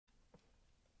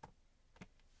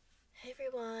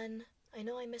everyone! I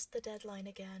know I missed the deadline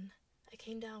again. I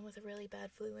came down with a really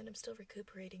bad flu and I'm still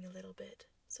recuperating a little bit,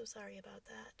 so sorry about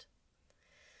that.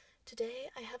 Today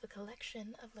I have a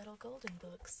collection of little golden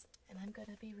books, and I'm going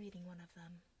to be reading one of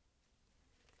them.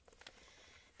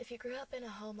 If you grew up in a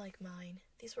home like mine,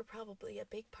 these were probably a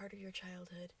big part of your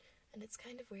childhood, and it's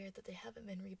kind of weird that they haven't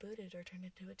been rebooted or turned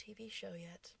into a TV show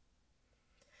yet.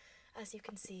 As you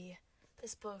can see,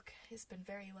 this book has been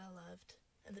very well loved,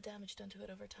 and the damage done to it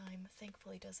over time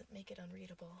thankfully doesn't make it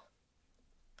unreadable.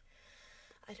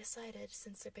 I decided,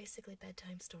 since they're basically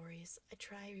bedtime stories, I'd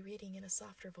try reading in a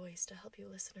softer voice to help you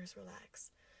listeners relax,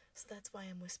 so that's why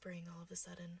I'm whispering all of a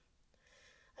sudden.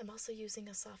 I'm also using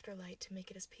a softer light to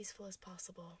make it as peaceful as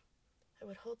possible. I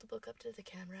would hold the book up to the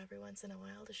camera every once in a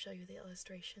while to show you the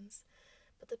illustrations,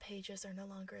 but the pages are no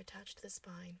longer attached to the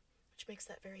spine, which makes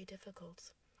that very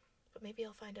difficult. But maybe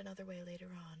I'll find another way later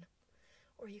on,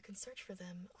 or you can search for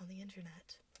them on the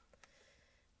internet.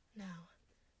 Now,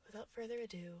 without further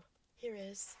ado, here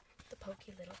is The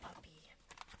Poky Little Puppy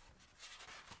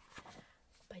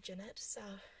by Janette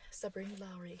Sebring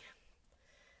Lowrey.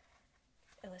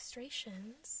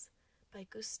 Illustrations by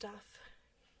Gustav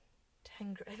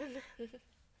Tengren.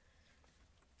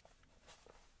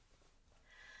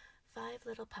 5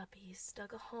 little puppies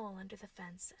dug a hole under the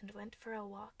fence and went for a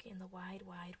walk in the wide,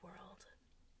 wide world.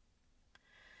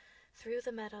 Through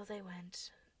the meadow they went,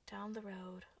 down the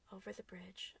road, over the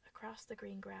bridge, across the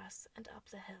green grass, and up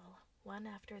the hill, one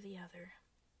after the other.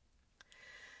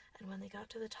 And when they got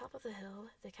to the top of the hill,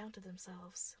 they counted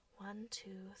themselves. 1,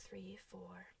 2, 3, 4.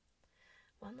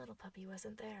 One little puppy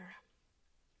wasn't there.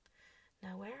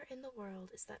 Now where in the world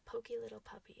is that poky little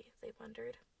puppy, they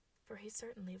wondered, for he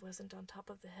certainly wasn't on top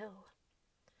of the hill.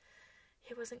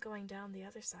 He wasn't going down the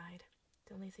other side.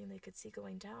 The only thing they could see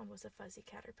going down was a fuzzy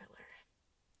caterpillar.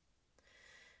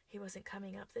 He wasn't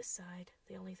coming up this side.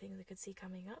 The only thing they could see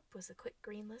coming up was a quick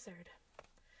green lizard.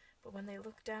 But when they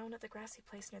looked down at the grassy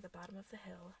place near the bottom of the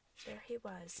hill, there he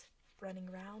was,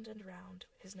 running round and round,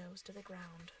 his nose to the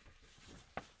ground.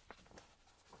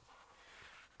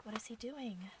 "What is he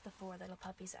doing?" the 4 little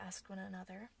puppies asked one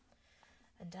another.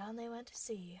 And down they went to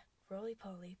see,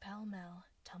 roly-poly, pell-mell,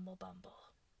 tumble-bumble,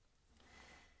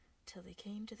 till they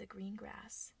came to the green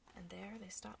grass, and there they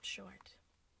stopped short.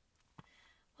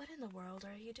 "What in the world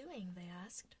are you doing?" they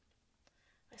asked.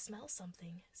 "I smell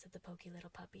something," said the poky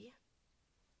little puppy.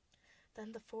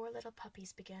 Then the 4 little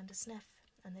puppies began to sniff,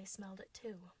 and they smelled it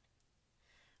too.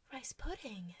 "Rice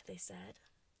pudding," they said.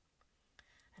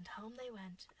 And home they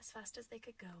went, as fast as they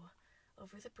could go,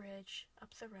 over the bridge,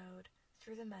 up the road,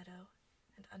 through the meadow,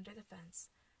 and under the fence,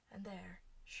 and there,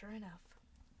 sure enough,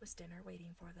 was dinner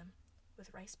waiting for them,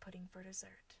 with rice pudding for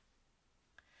dessert.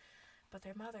 But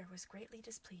their mother was greatly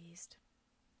displeased.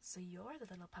 "So you're the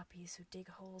little puppies who dig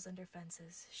holes under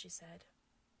fences," she said.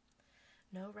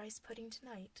 "No rice pudding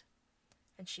tonight,"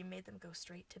 and she made them go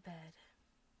straight to bed.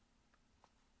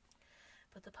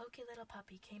 But the poky little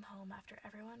puppy came home after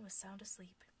everyone was sound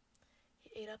asleep.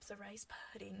 He ate up the rice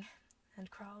pudding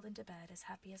and crawled into bed as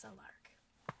happy as a lark.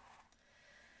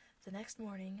 The next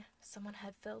morning, someone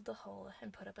had filled the hole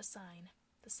and put up a sign.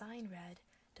 The sign read,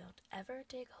 "Don't ever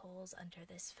dig holes under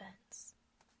this fence."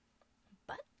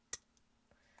 But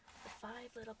the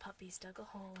 5 little puppies dug a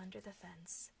hole under the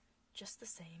fence, just the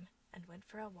same, and went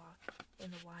for a walk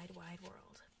in the wide, wide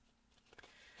world.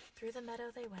 Through the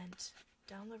meadow they went,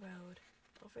 down the road,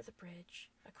 over the bridge,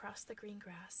 across the green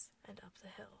grass, and up the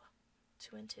hill,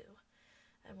 2 and 2,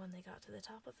 and when they got to the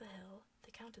top of the hill,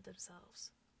 they counted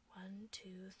themselves. 1,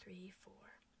 2, 3,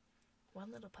 4.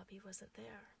 One little puppy wasn't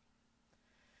there.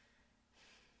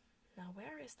 Now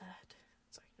where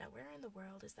in the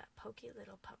world is that poky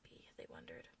little puppy, they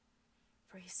wondered,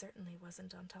 for he certainly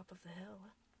wasn't on top of the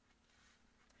hill.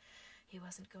 He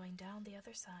wasn't going down the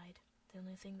other side. The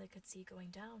only thing they could see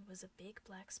going down was a big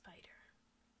black spider.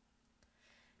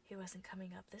 He wasn't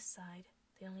coming up this side.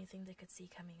 The only thing they could see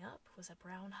coming up was a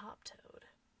brown hop-toad.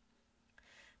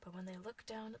 But when they looked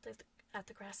down at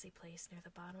the grassy place near the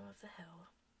bottom of the hill,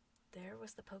 there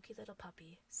was the poky little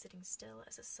puppy, sitting still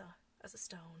as a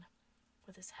stone,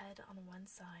 with his head on one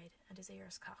side and his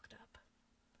ears cocked up.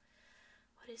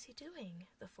 "What is he doing?"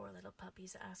 the 4 little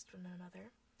puppies asked one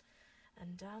another.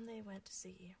 And down they went to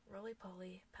see,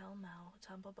 roly-poly, pell-mell,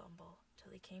 tumble-bumble,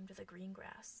 till he came to the green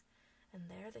grass, and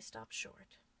there they stopped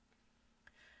short.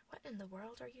 "What in the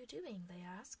world are you doing?" they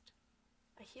asked.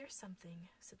 "I hear something,"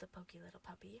 said the poky little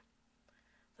puppy.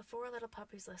 The 4 little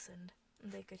puppies listened,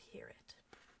 and they could hear it.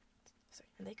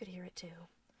 And they could hear it too.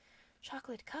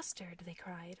 "Chocolate custard," they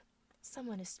cried.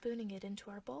 "Someone is spooning it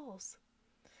into our bowls."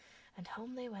 And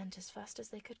home they went as fast as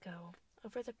they could go,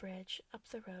 over the bridge, up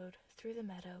the road, through the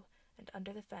meadow, and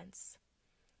under the fence.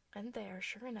 And there,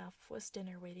 sure enough, was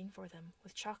dinner waiting for them,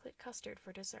 with chocolate custard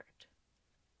for dessert.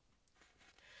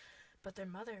 But their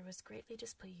mother was greatly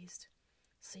displeased.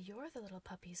 "So you're the little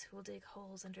puppies who will dig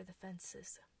holes under the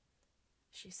fences,"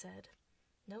 she said.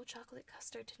 "No chocolate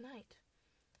custard tonight."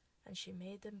 And she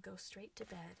made them go straight to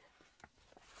bed.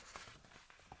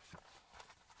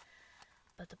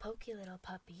 But the poky little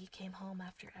puppy came home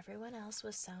after everyone else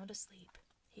was sound asleep.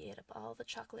 He ate up all the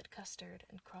chocolate custard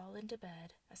and crawled into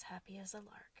bed as happy as a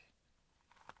lark.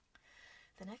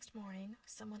 The next morning,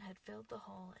 someone had filled the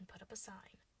hole and put up a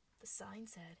sign. The sign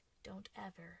said, "Don't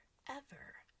ever,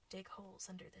 ever dig holes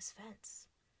under this fence."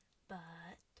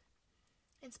 But,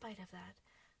 in spite of that,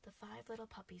 the 5 little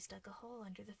puppies dug a hole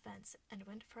under the fence and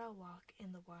went for a walk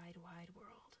in the wide, wide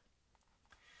world.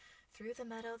 Through the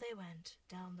meadow they went,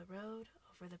 down the road,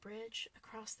 over the bridge,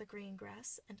 across the green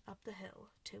grass, and up the hill,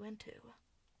 2 and 2.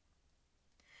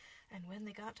 And when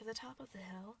they got to the top of the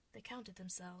hill, they counted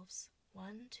themselves.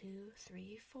 1, 2,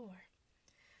 3, 4.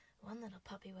 One little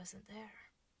puppy wasn't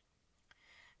there.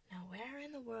 Now where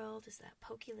in the world is that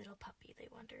poky little puppy, they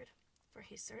wondered, for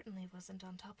he certainly wasn't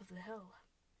on top of the hill.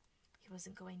 He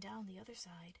wasn't going down the other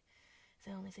side.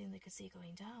 The only thing they could see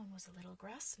going down was a little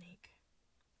grass snake.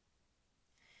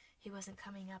 He wasn't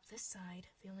coming up this side.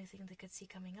 The only thing they could see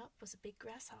coming up was a big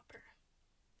grasshopper.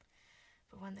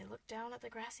 But when they looked down at the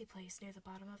grassy place near the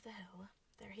bottom of the hill,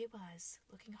 there he was,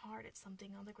 looking hard at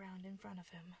something on the ground in front of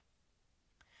him.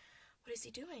 "What is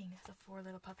he doing?" the 4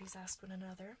 little puppies asked one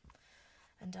another.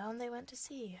 And down they went to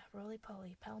see,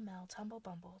 roly-poly, pell-mell,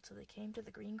 tumble-bumble, till they came to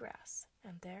the green grass,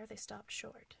 and there they stopped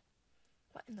short.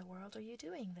 "What in the world are you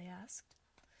doing?" they asked.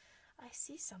 "I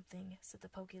see something," said the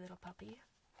poky little puppy.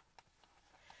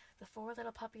 The 4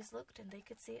 little puppies looked, and they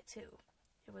could see it too.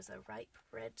 It was a ripe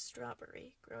red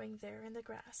strawberry growing there in the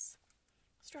grass.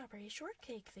 "Strawberry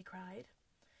shortcake!" they cried.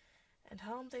 And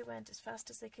home they went as fast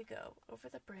as they could go, over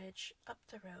the bridge, up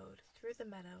the road, through the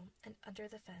meadow, and under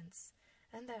the fence.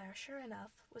 And there, sure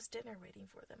enough, was dinner waiting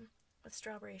for them, with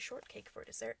strawberry shortcake for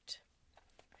dessert.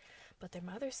 But their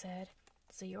mother said,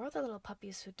 "So you're the little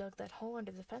puppies who dug that hole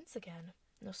under the fence again.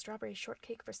 No strawberry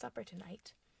shortcake for supper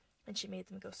tonight." And she made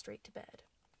them go straight to bed.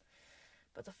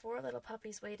 But the 4 little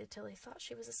puppies waited till they thought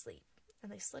she was asleep, and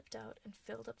they slipped out and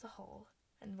filled up the hole,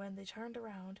 and when they turned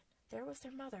around, there was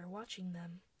their mother watching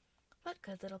them. "What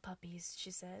good little puppies,"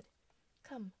 she said.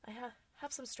 "Come, I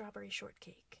have some strawberry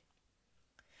shortcake."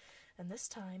 And this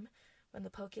time, when the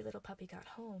poky little puppy got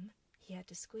home, he had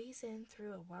to squeeze in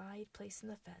through a wide place in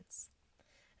the fence.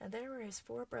 And there were his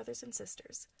 4 brothers and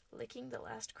sisters, licking the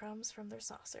last crumbs from their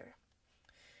saucer.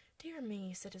 "Dear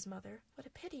me," said his mother, "what a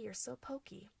pity you're so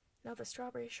poky. Now the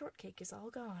strawberry shortcake is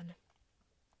all gone."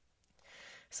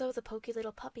 So the poky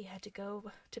little puppy had to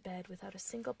go to bed without a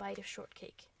single bite of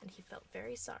shortcake, and he felt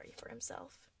very sorry for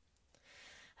himself.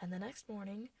 And the next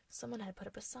morning, someone had put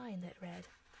up a sign that read,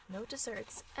 "No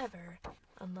desserts, ever,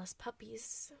 unless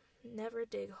puppies never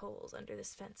dig holes under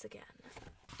this fence again."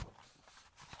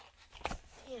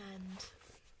 And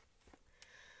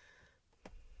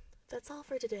that's all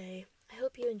for today. I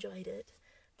hope you enjoyed it.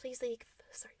 Please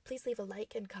leave a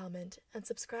like and comment, and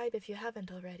subscribe if you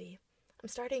haven't already. I'm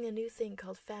starting a new thing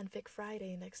called Fanfic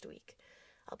Friday next week.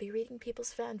 I'll be reading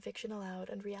people's fan fiction aloud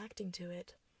and reacting to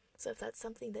it. So if that's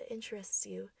something that interests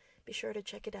you, be sure to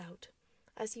check it out.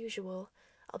 As usual,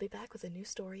 I'll be back with a new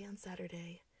story on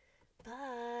Saturday.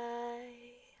 Bye!